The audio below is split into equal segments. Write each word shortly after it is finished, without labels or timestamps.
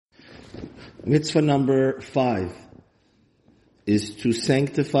Mitzvah number 5 is to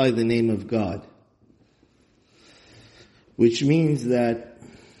sanctify the name of God, which means that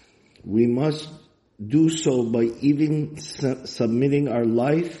we must do so by even submitting our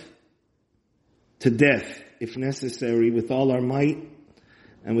life to death, if necessary, with all our might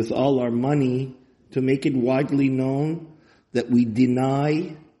and with all our money, to make it widely known that we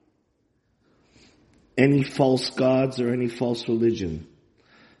deny any false gods or any false religion.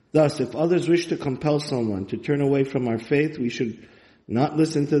 Thus, if others wish to compel someone to turn away from our faith, we should not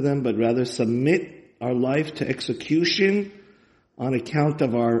listen to them, but rather submit our life to execution on account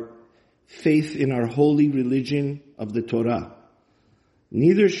of our faith in our holy religion of the Torah.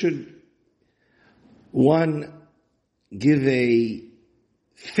 Neither should one give a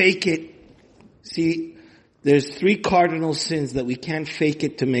fake it. See, there's 3 cardinal sins that we can't fake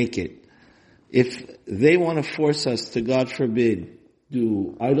it to make it. If they want to force us to, God forbid,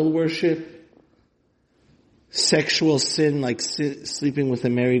 do idol worship, sexual sin like sleeping with a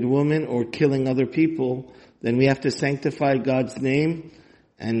married woman, or killing other people, then we have to sanctify God's name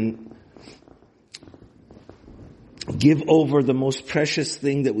and give over the most precious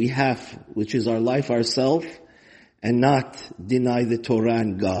thing that we have, which is our life, ourselves, and not deny the Torah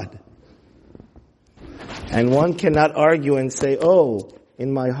and God. And one cannot argue and say, oh,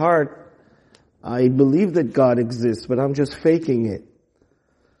 in my heart, I believe that God exists, but I'm just faking it.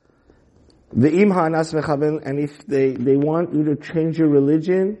 And if they want you to change your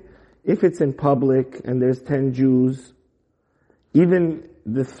religion, if it's in public and there's 10 Jews, even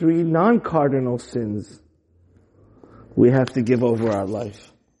the 3 non-cardinal sins, we have to give over our life.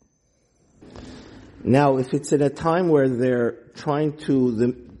 Now, if it's at a time where they're trying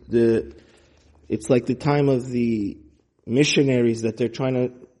to, it's like the time of the missionaries that they're trying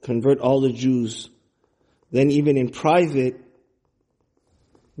to convert all the Jews, then even in private,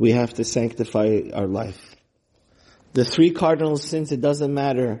 we have to sanctify our life. The 3 cardinal sins, it doesn't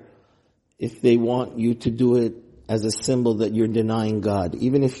matter if they want you to do it as a symbol that you're denying God.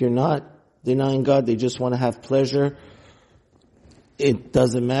 Even if you're not denying God, they just want to have pleasure. It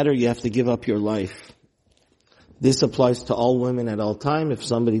doesn't matter, you have to give up your life. This applies to all women at all time. If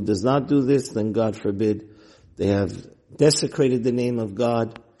somebody does not do this, then God forbid, they have desecrated the name of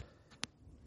God.